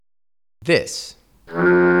This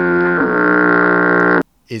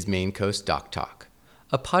is Maine Coast Dock Talk,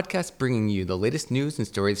 a podcast bringing you the latest news and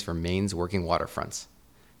stories from Maine's working waterfronts.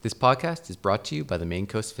 This podcast is brought to you by the Maine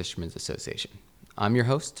Coast Fishermen's Association. I'm your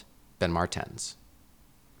host, Ben Martens.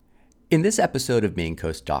 In this episode of Maine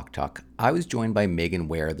Coast Dock Talk, I was joined by Megan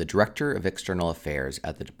Ware, the Director of External Affairs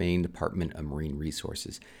at the Maine Department of Marine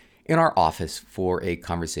Resources, in our office for a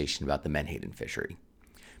conversation about the menhaden fishery.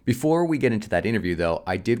 Before we get into that interview, though,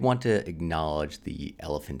 I did want to acknowledge the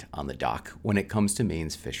elephant on the dock when it comes to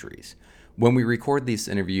Maine's fisheries. When we record this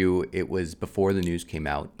interview, it was before the news came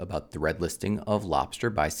out about the red listing of lobster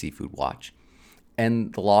by Seafood Watch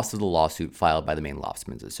and the loss of the lawsuit filed by the Maine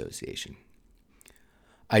Lobstermen's Association.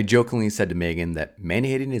 I jokingly said to Megan that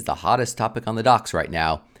menhaden is the hottest topic on the docks right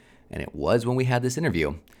now, and it was when we had this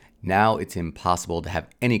interview. Now it's impossible to have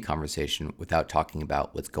any conversation without talking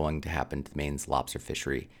about what's going to happen to Maine's lobster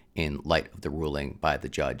fishery in light of the ruling by the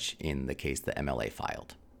judge in the case the MLA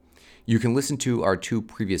filed. You can listen to our two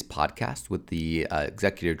previous podcasts with the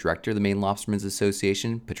Executive Director of the Maine Lobstermen's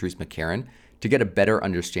Association, Patrice McCarron, to get a better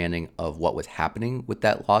understanding of what was happening with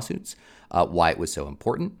that lawsuit, why it was so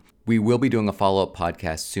important. We will be doing a follow-up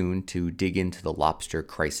podcast soon to dig into the lobster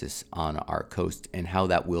crisis on our coast and how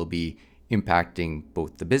that will be impacting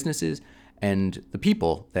both the businesses and the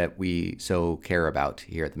people that we so care about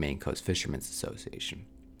here at the Maine Coast Fishermen's Association.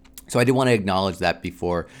 So I did want to acknowledge that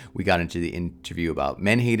before we got into the interview about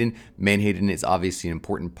menhaden. Menhaden is obviously an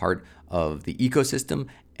important part of the ecosystem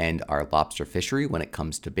and our lobster fishery when it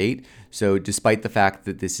comes to bait. So despite the fact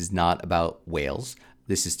that this is not about whales,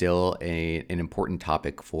 this is still an important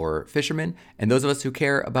topic for fishermen and those of us who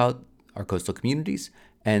care about our coastal communities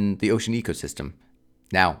and the ocean ecosystem.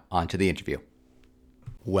 Now, on to the interview.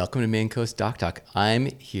 Welcome to Maine Coast Dock Talk. I'm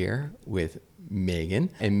here with Megan,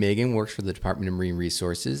 and Megan works for the Department of Marine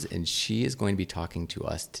Resources, and she is going to be talking to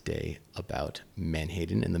us today about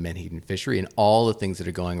menhaden and the menhaden fishery and all the things that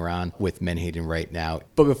are going around with menhaden right now.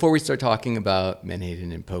 But before we start talking about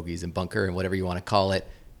menhaden and pogies and bunker and whatever you want to call it,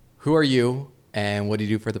 who are you and what do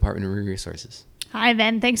you do for the Department of Marine Resources? Hi,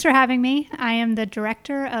 Ben. Thanks for having me. I am the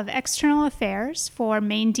Director of External Affairs for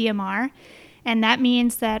Maine DMR. And that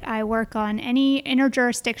means that I work on any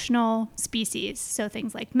interjurisdictional species. So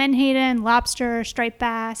things like menhaden, lobster, striped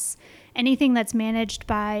bass, anything that's managed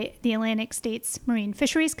by the Atlantic States Marine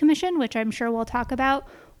Fisheries Commission, which I'm sure we'll talk about,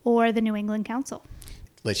 or the New England Council.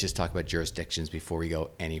 Let's just talk about jurisdictions before we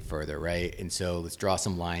go any further, right? And so let's draw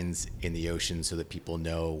some lines in the ocean so that people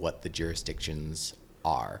know what the jurisdictions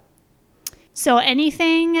are. So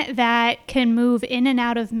anything that can move in and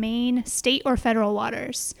out of Maine, state or federal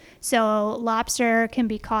waters. So lobster can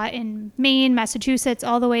be caught in Maine, Massachusetts,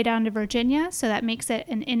 all the way down to Virginia. So that makes it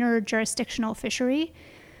an interjurisdictional fishery.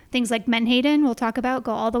 Things like menhaden, we'll talk about,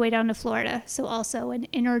 go all the way down to Florida. So also an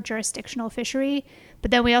interjurisdictional fishery.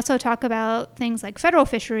 But then we also talk about things like federal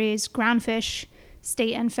fisheries, groundfish,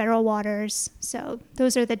 state and federal waters. So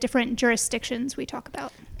those are the different jurisdictions we talk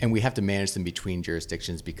about. And we have to manage them between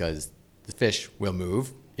jurisdictions because the fish will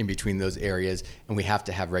move in between those areas, and we have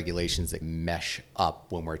to have regulations that mesh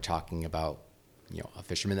up when we're talking about, a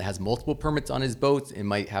fisherman that has multiple permits on his boats and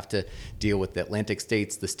might have to deal with the Atlantic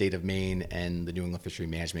states, the state of Maine, and the New England Fishery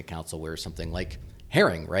Management Council, where something like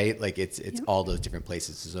herring, right? Like it's yep. All those different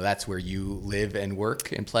places. So that's where you live and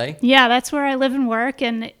work and play? Yeah, that's where I live and work.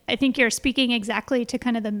 And I think you're speaking exactly to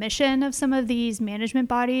kind of the mission of some of these management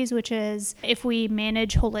bodies, which is if we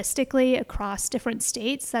manage holistically across different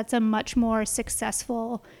states, that's a much more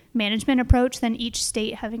successful management approach than each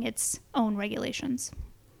state having its own regulations.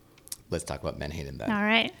 Let's talk about menhaden then. All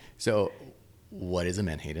right. So what is a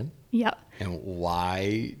menhaden? Yep. And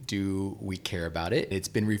why do we care about it? It's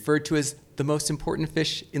been referred to as the most important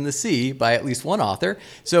fish in the sea by at least one author.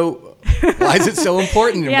 So why is it so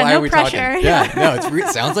important? And why no are we pressure. talking? It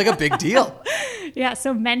sounds like a big deal. Yeah,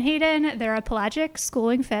 so menhaden, they're a pelagic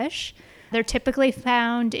schooling fish. They're typically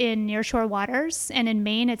found in nearshore waters, and in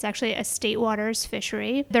Maine, it's actually a state waters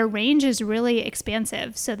fishery. Their range is really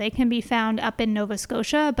expansive, so they can be found up in Nova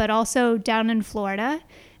Scotia, but also down in Florida.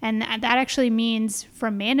 And that actually means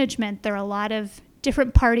from management, there are a lot of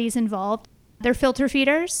different parties involved. They're filter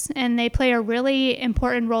feeders, and they play a really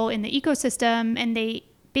important role in the ecosystem, and they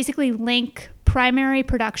basically link primary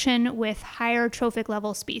production with higher trophic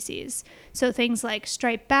level species. So things like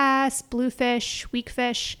striped bass, bluefish,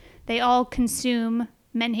 weakfish, they all consume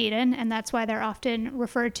menhaden, and that's why they're often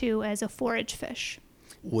referred to as a forage fish.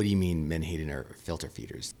 What do you mean menhaden are filter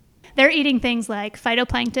feeders? They're eating things like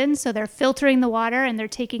phytoplankton, so they're filtering the water and they're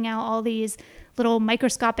taking out all these little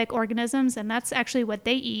microscopic organisms, and that's actually what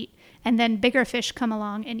they eat. And then bigger fish come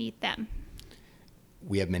along and eat them.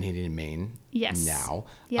 we have menhaden in Maine Yes. now.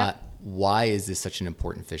 Yep. Why is this such an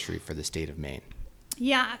important fishery for the state of Maine?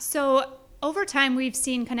 Yeah, so over time we've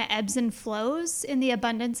seen kind of ebbs and flows in the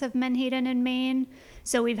abundance of menhaden in Maine.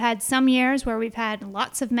 So we've had some years where we've had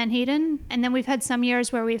lots of menhaden, and then we've had some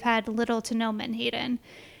years where we've had little to no menhaden.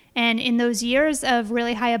 And in those years of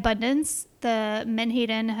really high abundance, the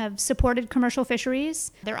menhaden have supported commercial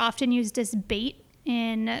fisheries. They're often used as bait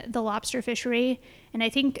in the lobster fishery. And I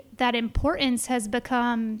think that importance has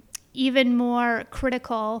become even more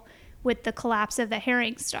critical with the collapse of the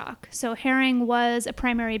herring stock. So herring was a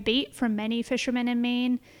primary bait for many fishermen in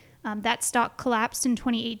Maine. That stock collapsed in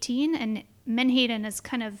 2018, and menhaden has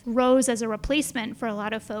kind of rose as a replacement for a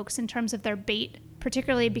lot of folks in terms of their bait,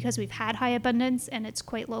 particularly because we've had high abundance and it's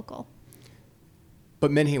quite local. But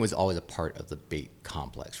menhaden was always a part of the bait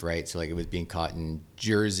complex, right? So like it was being caught in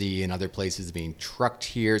Jersey and other places, being trucked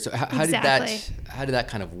here. So how Exactly. did that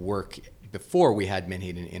kind of work before we had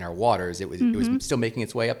menhaden in our waters? It was still making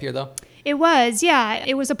its way up here though? It was, yeah.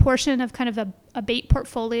 It was a portion of kind of a bait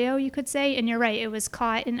portfolio, you could say. And you're right, it was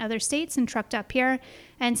caught in other states and trucked up here.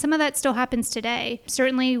 And some of that still happens today.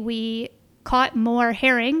 Certainly we caught more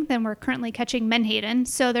herring than we're currently catching menhaden.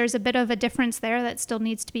 So there's a bit of a difference there that still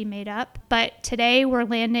needs to be made up. But today we're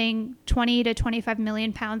landing 20 to 25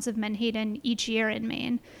 million pounds of menhaden each year in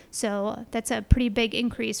Maine. So that's a pretty big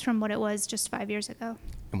increase from what it was just 5 years ago.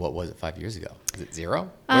 And what was it 5 years ago? Is it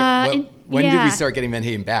zero? In- When did yeah. we start getting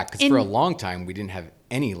menhaden back? Because for a In- long time, we didn't have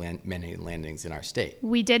any menhaden landings in our state.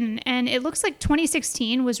 We didn't. And it looks like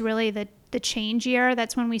 2016 was really the change year.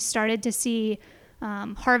 That's when we started to see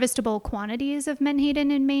harvestable quantities of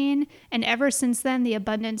menhaden in Maine. And ever since then, the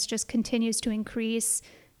abundance just continues to increase.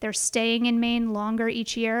 They're staying in Maine longer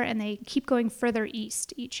each year, and they keep going further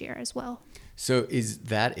east each year as well. So is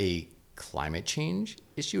that a climate change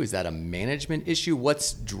issue? Is that a management issue?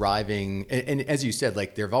 What's driving, and as you said,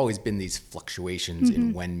 like there have always been these fluctuations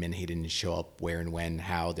in when menhaden show up, where and when,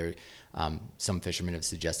 how. Some fishermen have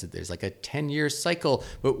suggested there's like a 10-year cycle,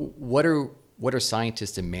 but what are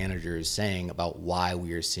scientists and managers saying about why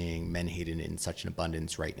we are seeing menhaden in such an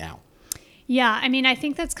abundance right now? Yeah, I mean, I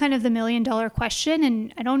think that's kind of the million-dollar question,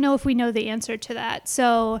 and I don't know if we know the answer to that.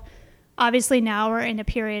 So obviously now we're in a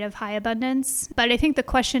period of high abundance, but I think the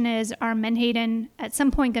question is, are menhaden at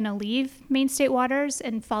some point going to leave Maine state waters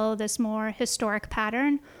and follow this more historic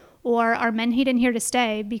pattern? Or are menhaden here to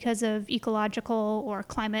stay because of ecological or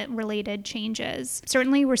climate-related changes?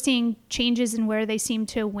 Certainly we're seeing changes in where they seem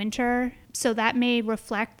to winter, so that may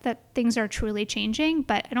reflect that things are truly changing,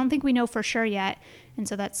 but I don't think we know for sure yet. And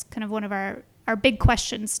so that's kind of one of our big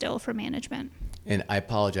questions still for management. And I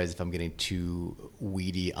apologize if I'm getting too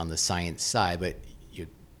weedy on the science side, but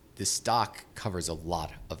the stock covers a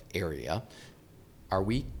lot of area. Are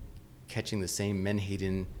we catching the same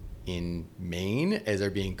menhaden in Maine as are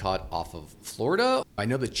being caught off of Florida? I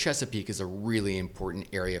know the Chesapeake is a really important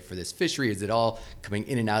area for this fishery. Is it all coming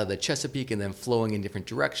in and out of the Chesapeake and then flowing in different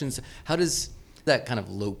directions? How does that kind of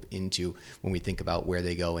lope into when we think about where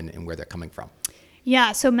they go and where they're coming from?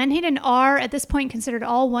 Yeah, so menhaden are at this point considered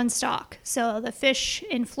all one stock. So the fish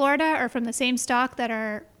in Florida are from the same stock that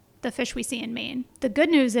are the fish we see in Maine. The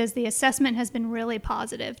good news is the assessment has been really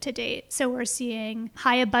positive to date. So we're seeing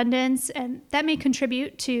high abundance, and that may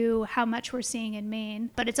contribute to how much we're seeing in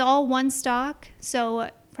Maine. But it's all one stock.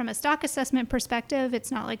 So from a stock assessment perspective,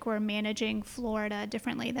 it's not like we're managing Florida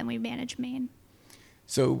differently than we manage Maine.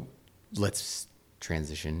 So let's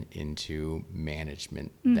transition into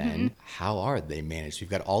management then. How are they managed?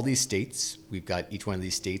 We've got all these states. We've got each one of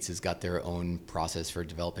these states has got their own process for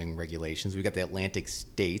developing regulations. We've got the Atlantic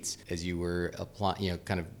states, as you were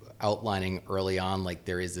kind of outlining early on, like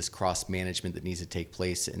there is this cross management that needs to take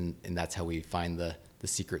place, and that's how we find the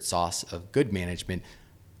secret sauce of good management.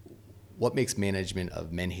 What makes management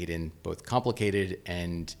of menhaden both complicated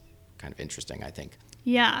and kind of interesting, I think?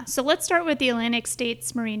 Yeah, so let's start with the Atlantic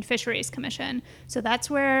States Marine Fisheries Commission. So that's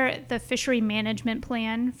where the fishery management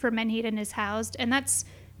plan for menhaden is housed, and that's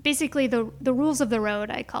basically the rules of the road,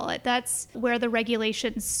 I call it. That's where the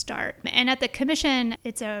regulations start. And at the commission,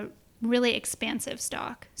 it's a really expansive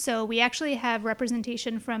stock. So we actually have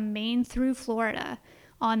representation from Maine through Florida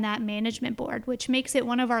on that management board, which makes it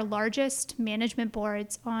one of our largest management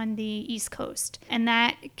boards on the East Coast. And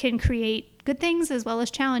that can create good things as well as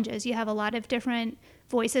challenges. You have a lot of different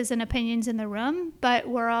voices and opinions in the room, but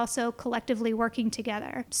we're also collectively working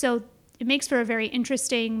together. So it makes for a very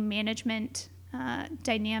interesting management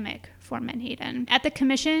dynamic for menhaden. At the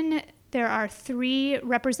commission, there are 3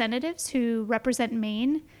 representatives who represent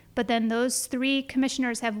Maine, but then those 3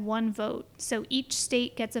 commissioners have 1 vote. So each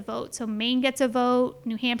state gets a vote. So Maine gets a vote,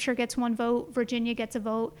 New Hampshire gets 1 vote, Virginia gets a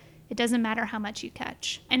vote, It doesn't matter how much you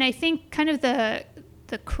catch. And I think kind of the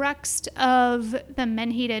crux of the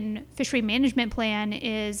Menhaden fishery management plan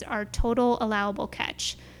is our total allowable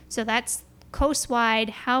catch. So that's coast-wide,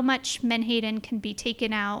 how much menhaden can be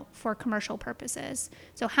taken out for commercial purposes.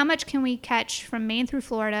 So how much can we catch from Maine through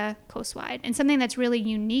Florida coast-wide? And something that's really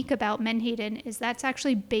unique about menhaden is that's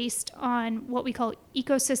actually based on what we call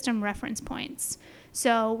ecosystem reference points.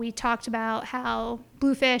 So we talked about how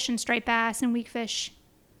bluefish and striped bass and weakfish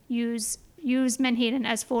use menhaden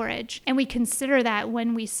as forage. And we consider that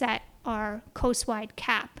when we set our coast-wide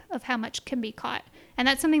cap of how much can be caught. And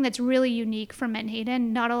that's something that's really unique for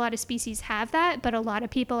menhaden. Not a lot of species have that, but a lot of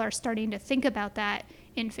people are starting to think about that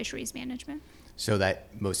in fisheries management. So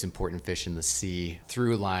that most important fish in the sea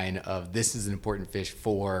through line of this is an important fish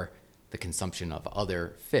for the consumption of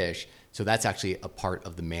other fish. So that's actually a part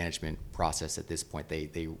of the management process at this point.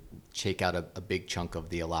 They shake out a big chunk of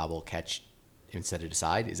the allowable catch and set it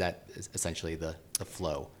aside. Is that essentially the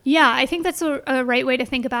flow? Yeah, I think that's a right way to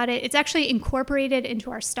think about it. It's actually incorporated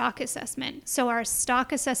into our stock assessment. So our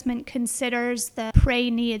stock assessment considers the prey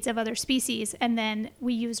needs of other species, and then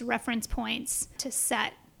we use reference points to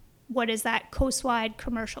set what is that coast-wide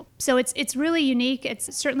commercial. So it's really unique.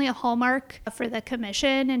 It's certainly a hallmark for the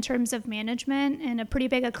commission in terms of management and a pretty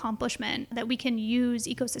big accomplishment that we can use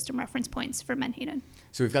ecosystem reference points for menhaden.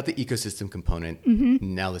 So we've got the ecosystem component.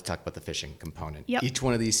 Mm-hmm. Now let's talk about the fishing component. Yep. Each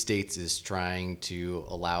one of these states is trying to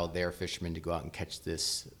allow their fishermen to go out and catch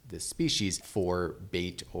this species for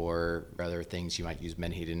bait or other things you might use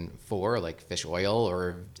menhaden for, like fish oil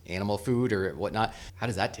or animal food or whatnot. How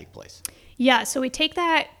does that take place? Yeah, so we take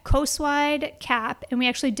that coast-wide cap and we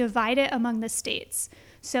actually divide it among the states.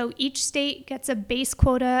 So each state gets a base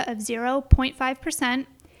quota of 0.5%,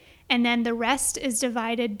 and then the rest is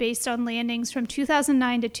divided based on landings from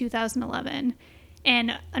 2009 to 2011.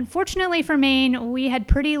 And unfortunately for Maine, we had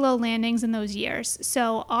pretty low landings in those years.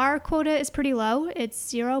 So our quota is pretty low.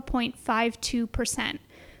 It's 0.52%,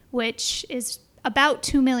 which is about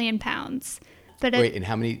 2 million pounds. But wait, and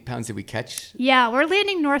how many pounds did we catch? Yeah, we're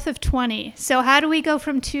landing north of 20. So how do we go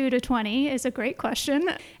from 2 to 20 is a great question.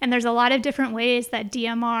 And there's a lot of different ways that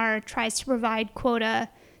DMR tries to provide quota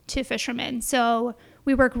to fishermen. So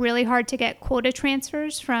we work really hard to get quota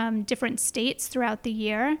transfers from different states throughout the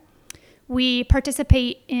year. We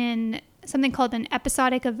participate in something called an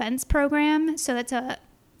episodic events program. So that's a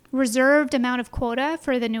reserved amount of quota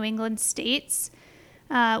for the New England states.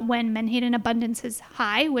 When menhaden abundance is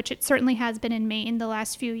high, which it certainly has been in Maine the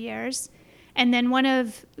last few years. And then one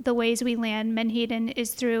of the ways we land menhaden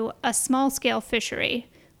is through a small-scale fishery,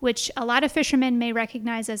 which a lot of fishermen may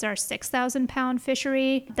recognize as our 6,000-pound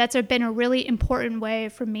fishery. That's been a really important way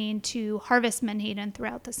for Maine to harvest menhaden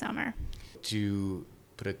throughout the summer. To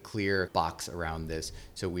put a clear box around this.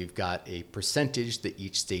 So we've got a percentage that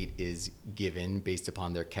each state is given based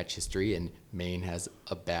upon their catch history, and Maine has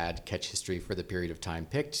a bad catch history for the period of time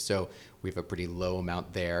picked, so we have a pretty low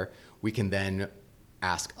amount there. We can then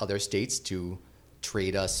ask other states to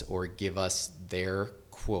trade us or give us their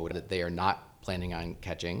quota that they are not planning on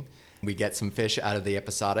catching. We get some fish out of the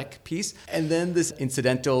episodic piece, and then this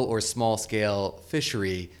incidental or small-scale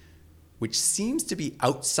fishery, which seems to be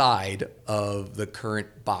outside of the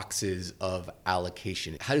current boxes of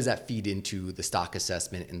allocation. How does that feed into the stock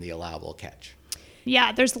assessment and the allowable catch?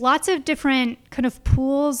 Yeah, there's lots of different kind of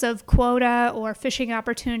pools of quota or fishing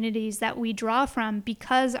opportunities that we draw from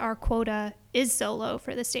because our quota is so low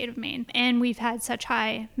for the state of Maine and we've had such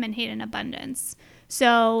high menhaden abundance.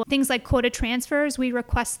 So things like quota transfers, we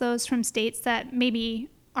request those from states that maybe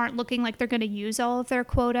aren't looking like they're going to use all of their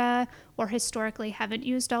quota or historically haven't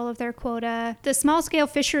used all of their quota. The small-scale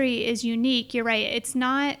fishery is unique. You're right. It's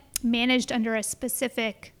not managed under a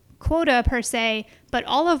specific quota per se, but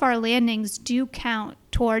all of our landings do count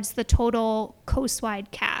towards the total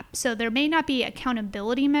coast-wide cap. So there may not be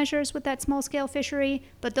accountability measures with that small-scale fishery,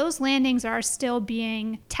 but those landings are still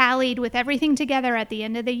being tallied with everything together at the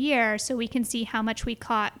end of the year so we can see how much we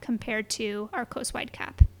caught compared to our coast-wide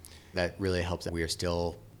cap. That really helps that we are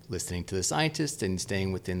still listening to the scientists and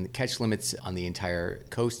staying within the catch limits on the entire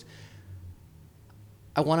coast.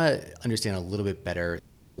 I want to understand a little bit better.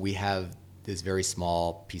 We have this very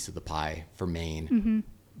small piece of the pie for Maine. Mm-hmm.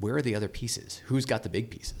 Where are the other pieces? Who's got the big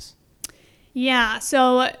pieces? Yeah,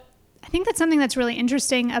 so I think that's something that's really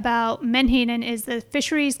interesting about menhaden is the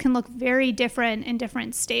fisheries can look very different in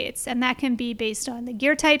different states, and that can be based on the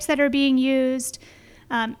gear types that are being used.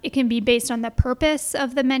 It can be based on the purpose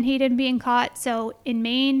of the menhaden being caught. So in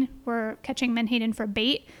Maine, we're catching menhaden for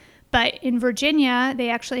bait, But in Virginia, they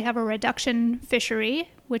actually have a reduction fishery,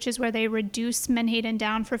 which is where they reduce menhaden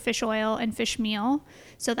down for fish oil and fish meal.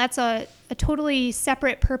 So that's a totally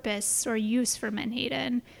separate purpose or use for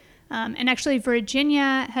menhaden. And actually,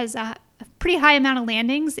 Virginia has a pretty high amount of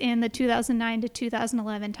landings in the 2009 to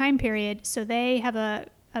 2011 time period. So they have a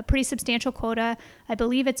pretty substantial quota. I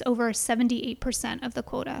believe it's over 78% of the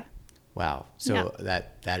quota. Wow. So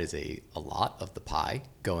that is a lot of the pie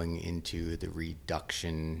going into the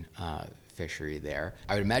reduction fishery there.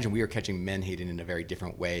 I would imagine we are catching menhaden in a very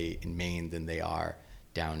different way in Maine than they are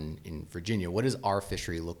down in Virginia. What does our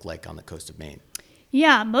fishery look like on the coast of Maine?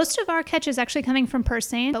 Yeah, most of our catch is actually coming from purse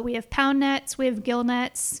seine, but we have pound nets, we have gill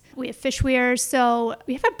nets, we have fish weirs. So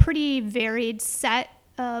we have a pretty varied set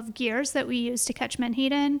of gears that we use to catch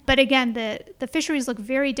menhaden. But again, the fisheries look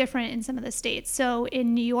very different in some of the states. So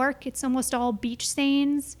in New York, it's almost all beach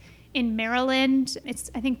seines. In Maryland,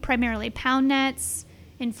 it's, I think, primarily pound nets.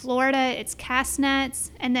 In Florida, it's cast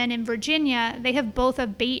nets. And then in Virginia, they have both a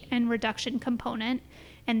bait and reduction component.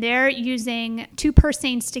 And they're using two purse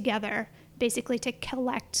seines together, basically to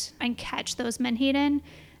collect and catch those menhaden.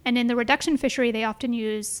 And in the reduction fishery, they often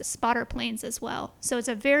use spotter planes as well. So it's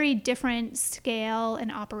a very different scale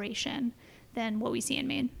and operation than what we see in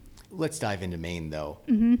Maine. Let's dive into Maine, though.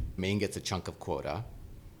 Maine gets a chunk of quota.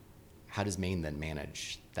 How does Maine then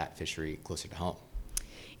manage that fishery closer to home?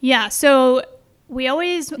 Yeah, so we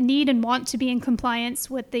always need and want to be in compliance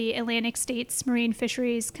with the Atlantic States Marine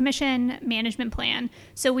Fisheries Commission management plan.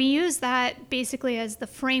 So we use that basically as the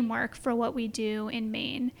framework for what we do in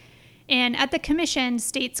Maine. And at the commission,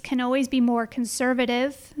 states can always be more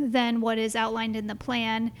conservative than what is outlined in the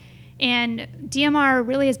plan. And DMR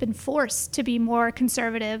really has been forced to be more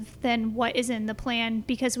conservative than what is in the plan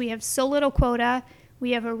because we have so little quota,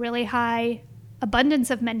 we have a really high abundance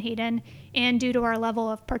of menhaden, and due to our level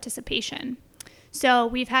of participation. So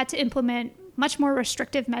we've had to implement much more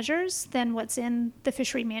restrictive measures than what's in the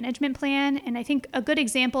fishery management plan. And I think a good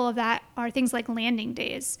example of that are things like landing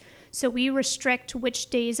days. So we restrict which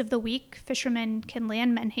days of the week fishermen can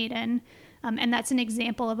land menhaden. And that's an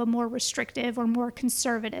example of a more restrictive or more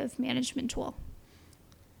conservative management tool.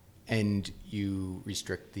 And you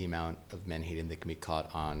restrict the amount of menhaden that can be caught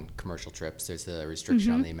on commercial trips. There's a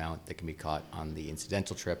restriction on the amount that can be caught on the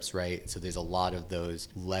incidental trips, right? So there's a lot of those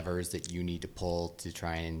levers that you need to pull to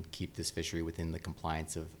try and keep this fishery within the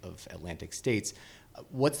compliance of Atlantic states.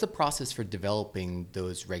 What's the process for developing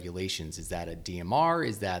those regulations? Is that a DMR?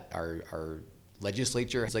 Is that our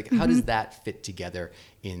legislature? It's like, how does that fit together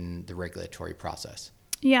in the regulatory process?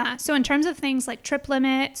 Yeah, so in terms of things like trip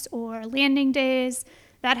limits or landing days,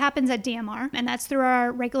 that happens at DMR, and that's through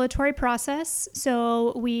our regulatory process.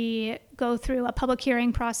 So we go through a public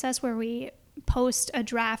hearing process where we post a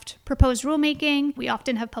draft proposed rulemaking. We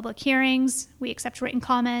often have public hearings. We accept written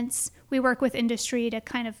comments. We work with industry to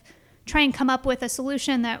kind of try and come up with a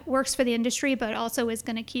solution that works for the industry, but also is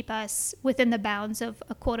going to keep us within the bounds of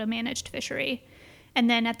a quota-managed fishery. And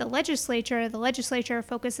then at the legislature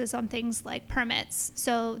focuses on things like permits.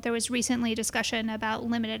 So there was recently discussion about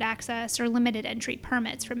limited access or limited entry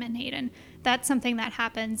permits for menhaden. That's something that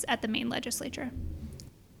happens at the Maine legislature.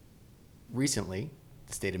 Recently,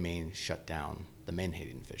 the state of Maine shut down the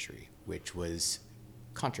menhaden fishery, which was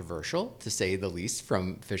controversial, to say the least,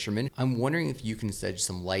 from fishermen. I'm wondering if you can shed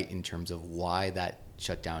some light in terms of why that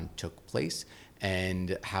shutdown took place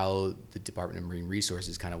and how the Department of Marine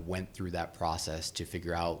Resources kind of went through that process to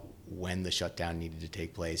figure out when the shutdown needed to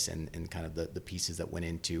take place and kind of the pieces that went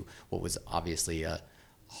into what was obviously a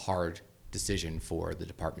hard decision for the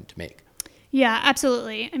department to make. Yeah,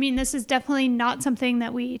 absolutely. I mean, this is definitely not something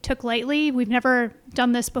that we took lightly. We've never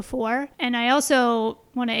done this before. And I also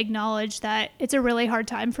want to acknowledge that it's a really hard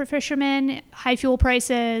time for fishermen. High fuel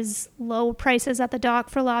prices, low prices at the dock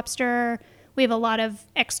for lobster. We have a lot of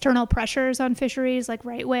external pressures on fisheries like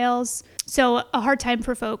right whales. So a hard time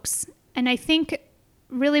for folks. And I think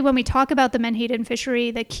really when we talk about the menhaden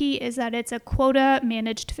fishery, the key is that it's a quota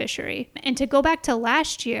managed fishery. And to go back to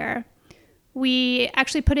last year, we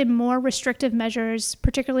actually put in more restrictive measures,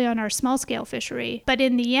 particularly on our small scale fishery. But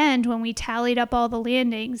in the end, when we tallied up all the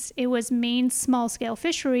landings, it was Maine's small scale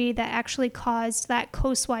fishery that actually caused that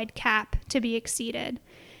coastwide cap to be exceeded.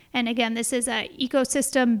 And again, this is an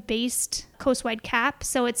ecosystem-based coastwide cap,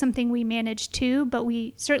 so it's something we manage too, but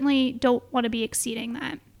we certainly don't want to be exceeding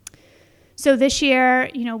that. So this year,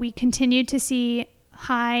 we continued to see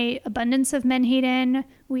high abundance of menhaden.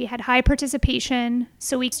 We had high participation,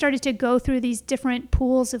 so we started to go through these different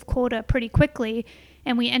pools of quota pretty quickly,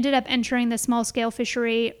 and we ended up entering the small-scale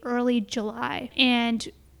fishery early July. And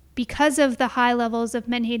because of the high levels of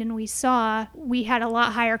menhaden we saw, we had a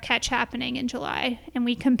lot higher catch happening in July. And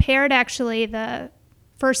we compared actually the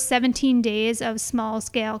first 17 days of small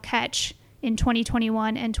scale catch in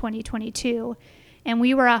 2021 and 2022. And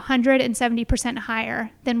we were 170%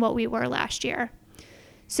 higher than what we were last year.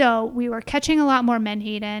 So we were catching a lot more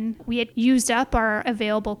menhaden. We had used up our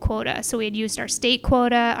available quota. So we had used our state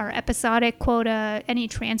quota, our episodic quota, any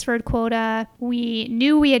transferred quota. We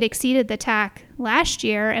knew we had exceeded the TAC last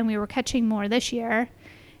year and we were catching more this year.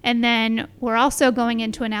 And then we're also going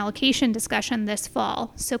into an allocation discussion this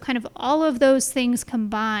fall. So kind of all of those things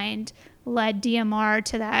combined led DMR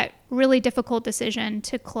to that really difficult decision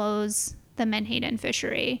to close the menhaden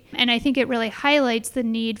fishery. And I think it really highlights the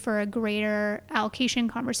need for a greater allocation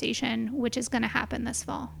conversation, which is going to happen this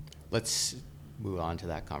fall. Let's move on to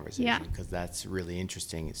that conversation because that's really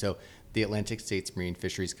interesting. So the Atlantic States Marine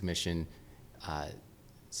Fisheries Commission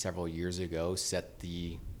several years ago set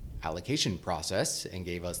the allocation process and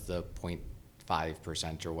gave us the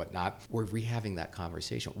 0.5% or whatnot. We're rehaving that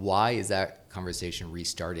conversation. Why is that conversation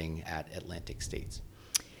restarting at Atlantic States?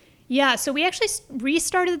 Yeah, so we actually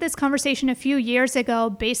restarted this conversation a few years ago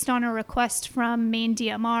based on a request from Maine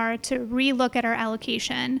DMR to relook at our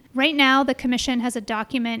allocation. Right now, the Commission has a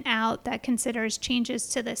document out that considers changes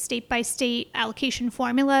to the state-by-state allocation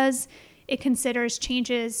formulas. It considers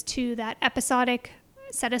changes to that episodic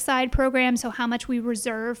set-aside program, so how much we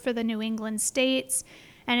reserve for the New England states.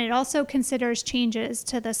 And it also considers changes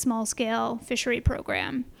to the small-scale fishery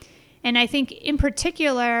program. And I think in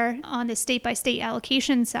particular on the state-by-state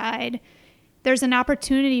allocation side, there's an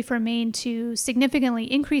opportunity for Maine to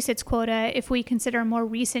significantly increase its quota if we consider more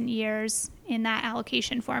recent years in that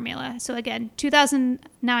allocation formula. So again,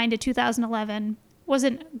 2009 to 2011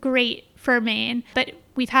 wasn't great for Maine, but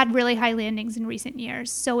we've had really high landings in recent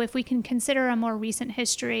years. So if we can consider a more recent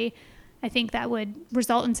history, I think that would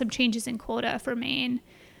result in some changes in quota for Maine.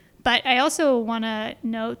 But I also want to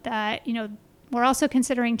note that, we're also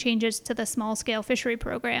considering changes to the small-scale fishery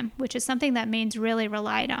program, which is something that Maine's really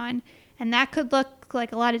relied on. And that could look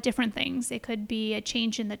like a lot of different things. It could be a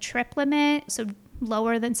change in the trip limit, so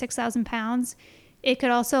lower than 6,000 pounds. It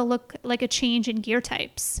could also look like a change in gear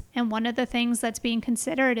types. And one of the things that's being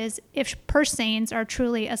considered is if purse seines are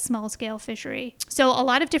truly a small-scale fishery. So a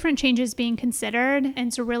lot of different changes being considered, and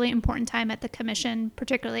it's a really important time at the Commission,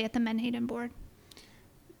 particularly at the Menhaden Board.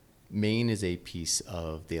 Maine is a piece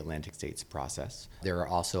of the Atlantic States process. There are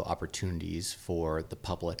also opportunities for the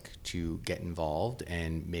public to get involved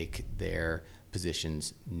and make their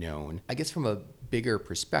positions known. I guess from a bigger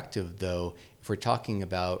perspective, though, if we're talking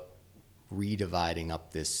about redividing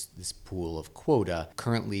up this pool of quota,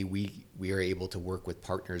 currently we are able to work with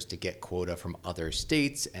partners to get quota from other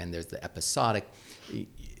states, and there's the episodic.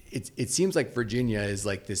 It seems like Virginia is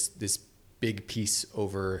like this big piece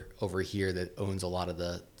over here that owns a lot of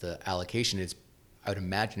the allocation. I would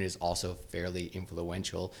imagine is also fairly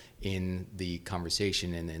influential in the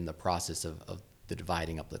conversation and in the process of the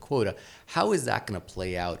dividing up the quota. How is that going to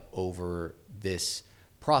play out over this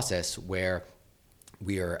process where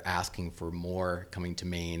we are asking for more coming to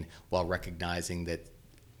Maine while recognizing that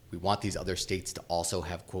we want these other states to also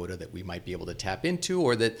have quota that we might be able to tap into,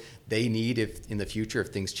 or that they need if in the future if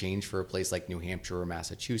things change for a place like New Hampshire or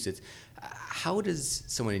Massachusetts? How does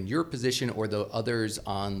someone in your position or the others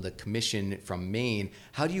on the commission from Maine,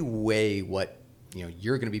 how do you weigh what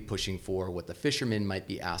you're going to be pushing for, what the fishermen might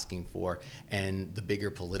be asking for, and the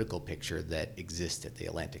bigger political picture that exists at the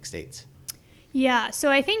Atlantic States? Yeah,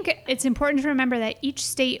 so I think it's important to remember that each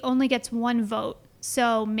state only gets one vote.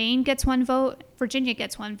 So Maine gets one vote, Virginia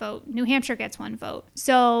gets one vote, New Hampshire gets one vote.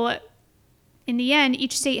 So in the end,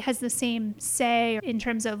 each state has the same say in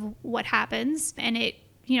terms of what happens, and it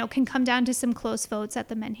can come down to some close votes at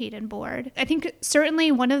the Menhaden Board. I think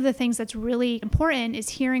certainly one of the things that's really important is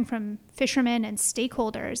hearing from fishermen and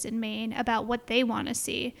stakeholders in Maine about what they want to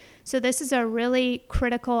see. So this is a really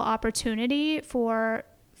critical opportunity for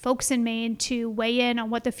folks in Maine to weigh in on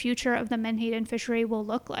what the future of the menhaden fishery will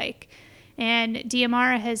look like. And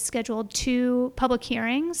DMR has scheduled 2 public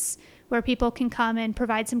hearings where people can come and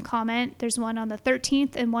provide some comment. There's one on the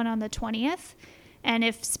 13th and one on the 20th. And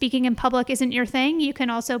if speaking in public isn't your thing, you can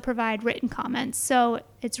also provide written comments. So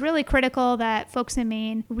it's really critical that folks in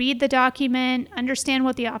Maine read the document, understand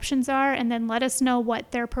what the options are, and then let us know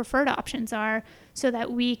what their preferred options are so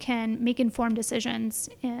that we can make informed decisions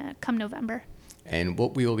come November. And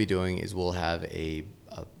what we will be doing is we'll have a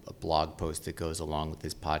a blog post that goes along with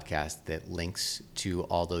this podcast that links to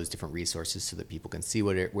all those different resources so that people can see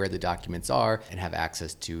where the documents are and have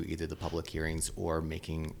access to either the public hearings or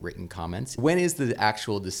making written comments. When is the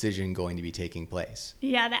actual decision going to be taking place?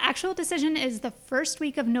 Yeah, the actual decision is the first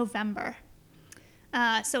week of November.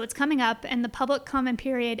 So it's coming up, and the public comment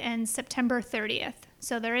period ends September 30th.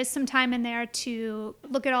 So there is some time in there to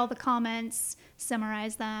look at all the comments,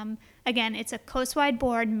 summarize them. Again, it's a coastwide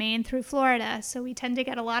board, Maine through Florida, so we tend to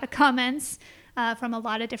get a lot of comments from a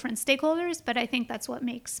lot of different stakeholders, but I think that's what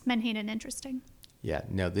makes Menhaden interesting. Yeah,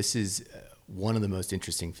 no, this is one of the most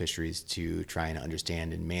interesting fisheries to try and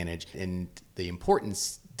understand and manage, and the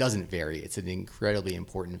importance doesn't vary. It's an incredibly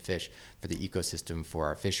important fish for the ecosystem for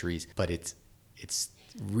our fisheries, but it's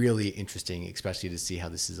really interesting, especially to see how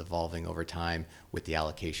this is evolving over time with the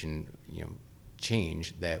allocation,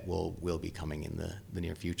 change that will be coming in the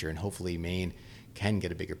near future, and hopefully Maine can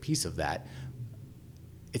get a bigger piece of that.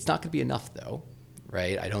 It's not going to be enough, though,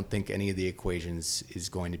 right? I don't think any of the equations is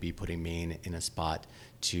going to be putting Maine in a spot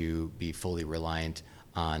to be fully reliant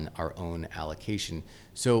on our own allocation.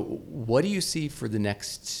 So what do you see for the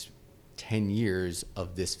next 10 years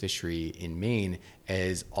of this fishery in Maine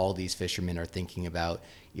as all these fishermen are thinking about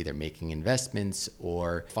either making investments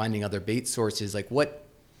or finding other bait sources?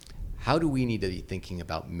 How do we need to be thinking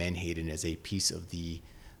about Menhaden as a piece of the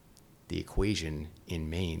equation in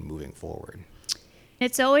Maine moving forward?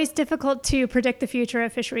 It's always difficult to predict the future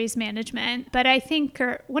of fisheries management, but I think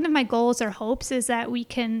one of my goals or hopes is that we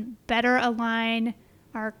can better align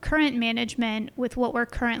our current management with what we're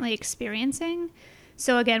currently experiencing.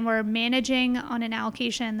 So again, we're managing on an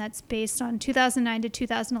allocation that's based on 2009 to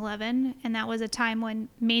 2011, and that was a time when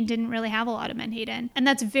Maine didn't really have a lot of Menhaden. And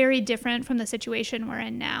that's very different from the situation we're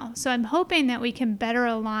in now. So I'm hoping that we can better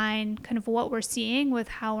align kind of what we're seeing with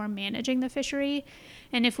how we're managing the fishery.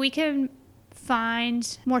 And if we can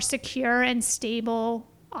find more secure and stable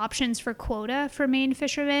options for quota for Maine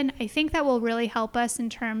fishermen, I think that will really help us in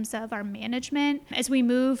terms of our management. As we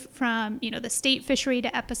move from, the state fishery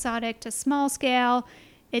to episodic to small scale,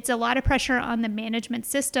 it's a lot of pressure on the management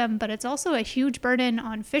system, but it's also a huge burden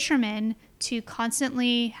on fishermen to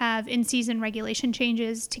constantly have in-season regulation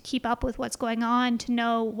changes, to keep up with what's going on, to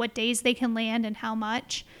know what days they can land and how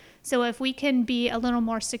much. So if we can be a little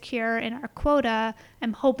more secure in our quota,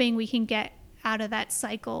 I'm hoping we can get out of that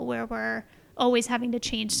cycle where we're always having to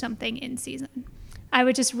change something in season. I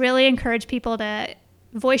would just really encourage people to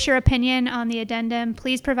voice your opinion on the addendum.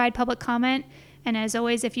 Please provide public comment. And as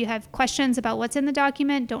always, if you have questions about what's in the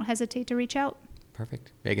document, don't hesitate to reach out.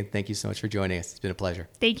 Perfect. Megan, thank you so much for joining us. It's been a pleasure.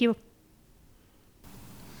 Thank you.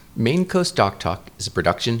 Maine Coast Dock Talk is a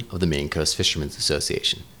production of the Maine Coast Fishermen's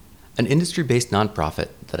Association, an industry-based nonprofit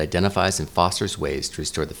that identifies and fosters ways to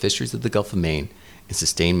restore the fisheries of the Gulf of Maine and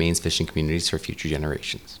sustain Maine's fishing communities for future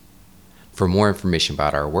generations. For more information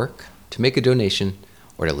about our work, to make a donation,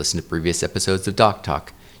 or to listen to previous episodes of Dock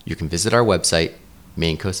Talk, you can visit our website,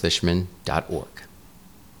 maincoastfishermen.org.